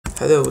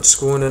Hello, what's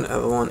going on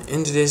everyone?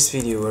 In today's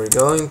video we're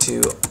going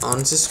to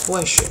answer this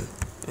question,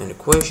 and the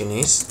question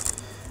is,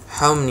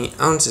 how many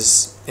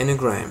ounces in a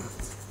gram?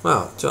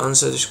 Well, to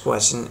answer this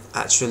question,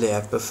 actually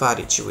I've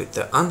provided you with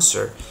the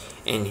answer,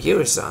 and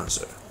here is the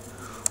answer.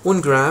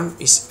 1 gram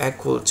is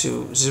equal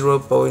to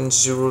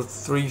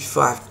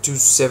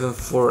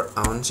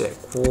 0.035274 ounce.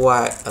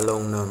 Quite a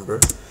long number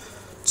to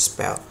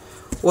spell.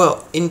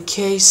 Well, in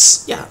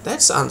case, yeah,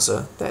 that's the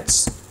answer.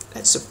 That's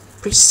a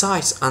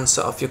precise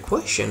answer of your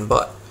question,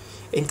 but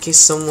in case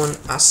someone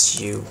asks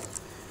you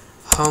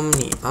how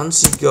many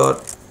ounces you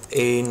got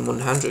in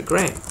 100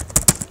 gram,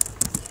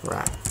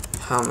 right?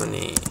 How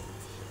many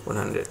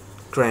 100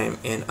 gram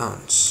in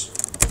ounce?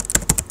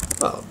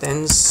 Well,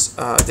 then this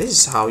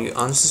is how you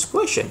answer this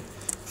question.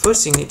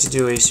 First thing you need to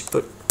do is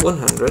put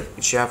 100,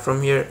 which you have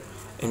from here,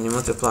 and you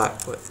multiply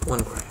it with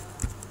 1 gram.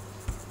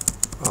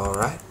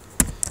 Alright,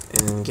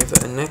 and then give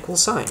it an equal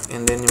sign,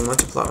 and then you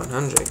multiply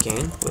 100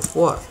 again with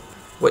what?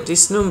 With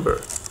this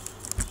number.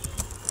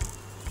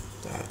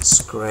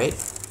 That's great,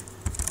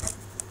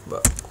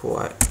 but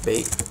quite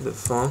big, the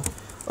font.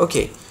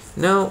 Okay,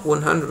 now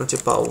 100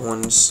 multiplied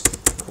once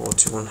equal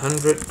to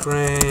 100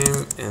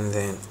 gram, and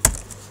then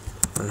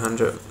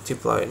 100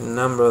 multiplied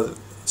number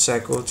is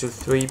equal to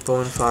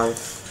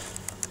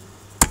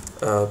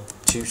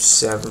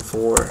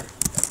 3.5274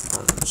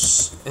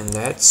 ounce, and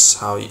that's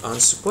how you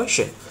answer the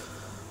question.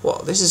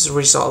 Well, this is the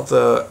result of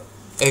the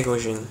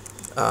equation.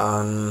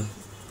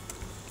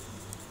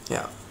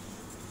 Yeah,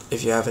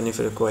 if you have any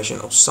further question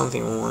or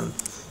something you want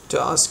to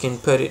ask, you can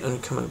put it in the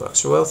comment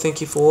box. Well, thank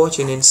you for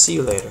watching and see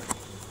you later.